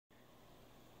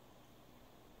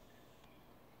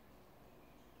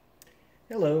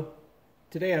Hello.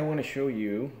 Today I want to show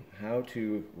you how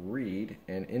to read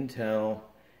an Intel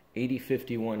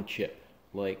 8051 chip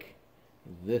like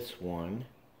this one.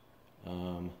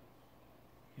 Can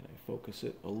I focus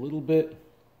it a little bit?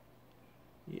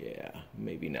 Yeah,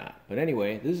 maybe not. But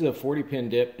anyway, this is a 40-pin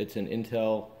DIP. It's an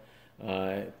Intel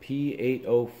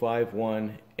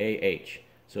P8051AH.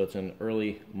 So it's an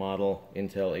early model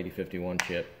Intel 8051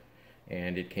 chip,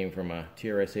 and it came from a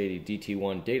TRS-80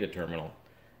 DT1 data terminal.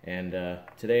 And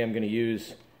today I'm going to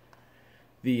use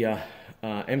the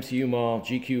MCU Mall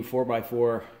GQ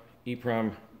 4x4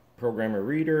 EEPROM programmer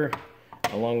reader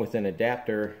along with an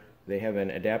adapter. They have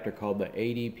an adapter called the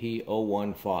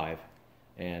ADP015,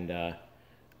 and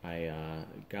I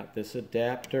got this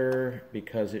adapter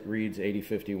because it reads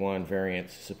 8051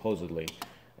 variants supposedly.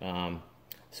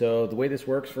 So the way this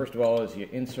works, first of all, is you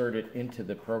insert it into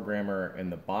the programmer in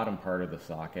the bottom part of the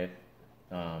socket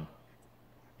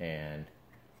and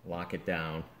lock it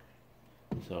down.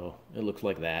 So it looks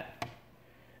like that.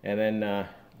 And then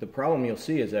the problem you'll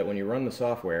see is that when you run the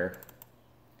software,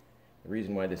 the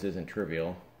reason why this isn't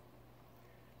trivial,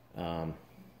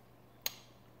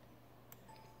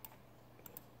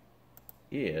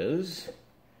 is,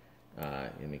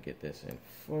 let me get this in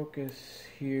focus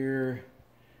here.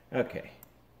 Okay.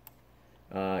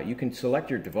 You can select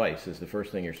your device is the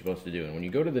first thing you're supposed to do. And when you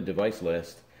go to the device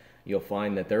list, you'll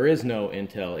find that there is no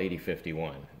Intel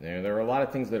 8051. There are a lot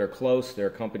of things that are close. There are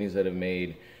companies that have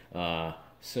made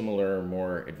similar,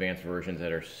 more advanced versions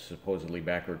that are supposedly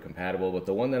backward compatible, but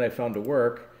the one that I found to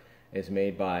work is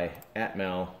made by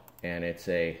Atmel, and it's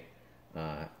a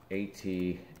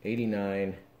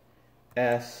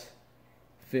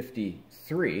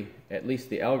AT89S53. At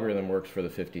least the algorithm works for the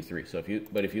 53. So if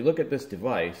you look at this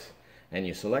device, and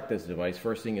you select this device,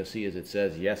 first thing you'll see is it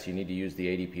says, yes, you need to use the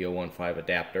ADP015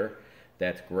 adapter.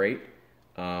 That's great.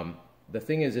 The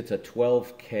thing is, it's a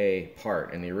 12K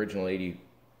part, and the original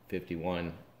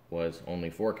 8051 was only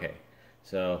 4K.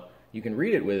 So you can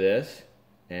read it with this,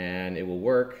 and it will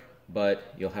work,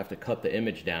 but you'll have to cut the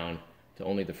image down to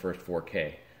only the first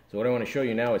 4K. So what I want to show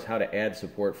you now is how to add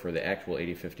support for the actual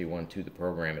 8051 to the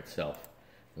program itself.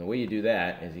 And the way you do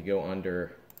that is you go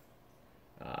under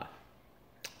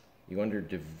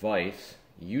Device,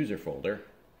 User folder,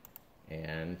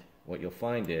 and what you'll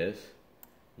find is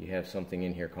you have something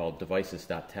in here called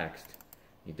devices.txt.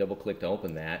 You double click to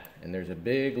open that, and there's a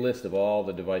big list of all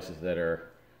the devices that are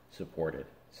supported.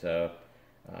 So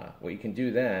what you can do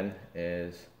then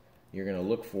is you're going to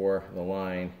look for the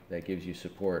line that gives you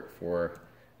support for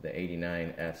the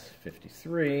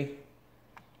 89S53,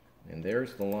 and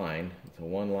there's the line. It's a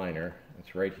one-liner.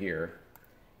 It's right here.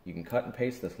 You can cut and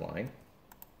paste this line.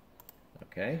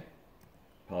 Okay,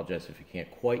 apologize if you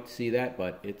can't quite see that,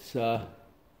 but it's, yeah,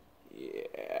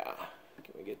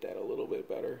 can we get that a little bit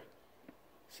better?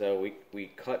 So we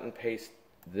cut and paste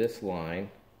this line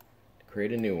to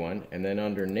create a new one, and then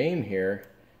under name here,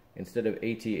 instead of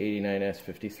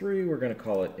AT89S53, we're going to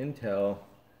call it Intel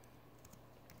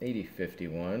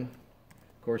 8051.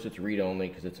 Of course, it's read-only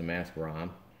because it's a mask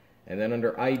ROM. And then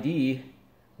under ID,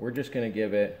 we're just going to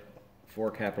give it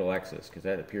 4 capital X's, because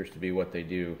that appears to be what they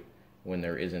do when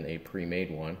there isn't a pre-made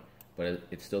one, but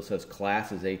it still says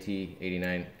class is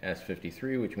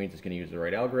AT89S53, which means it's going to use the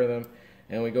right algorithm.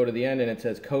 And we go to the end and it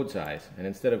says code size, and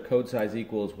instead of code size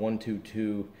equals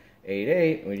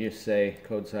 12288, we just say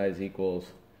code size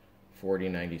equals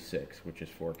 4096, which is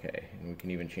 4K, and we can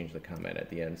even change the comment at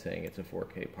the end saying it's a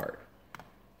 4K part.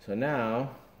 So now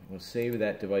we'll save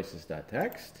that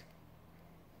devices.txt.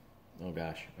 Oh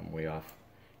gosh, I'm way off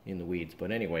in the weeds, but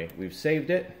anyway, we've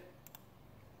saved it.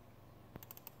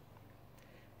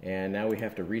 And now we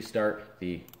have to restart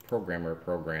the programmer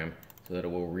program so that it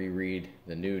will reread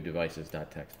the new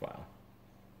devices.txt file.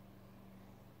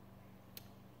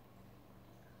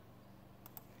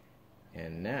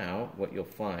 And now what you'll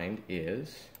find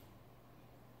is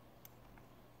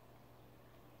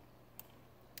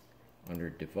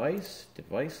under device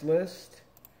list,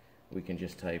 we can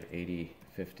just type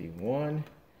 8051,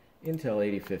 Intel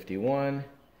 8051,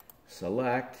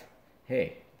 select,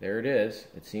 hey, there it is.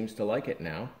 It seems to like it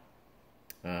now.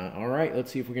 All right,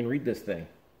 let's see if we can read this thing.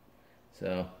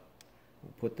 So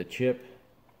we'll put the chip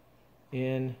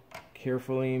in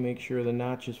carefully, make sure the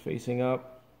notch is facing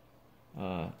up.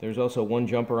 There's also one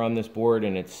jumper on this board,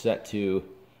 and it's set to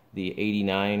the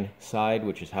 89 side,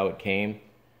 which is how it came.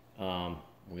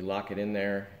 We lock it in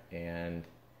there and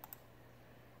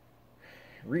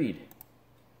read.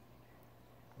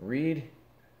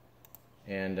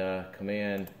 And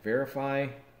command verify.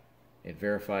 It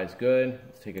verifies good.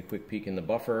 Let's take a quick peek in the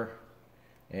buffer,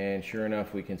 and sure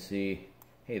enough we can see,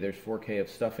 hey, there's 4K of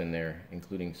stuff in there,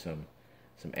 including some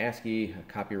some ASCII,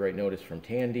 a copyright notice from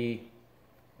Tandy,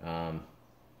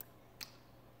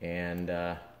 and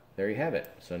there you have it.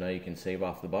 So now you can save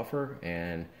off the buffer,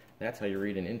 and that's how you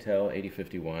read an Intel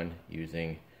 8051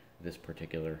 using this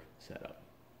particular setup.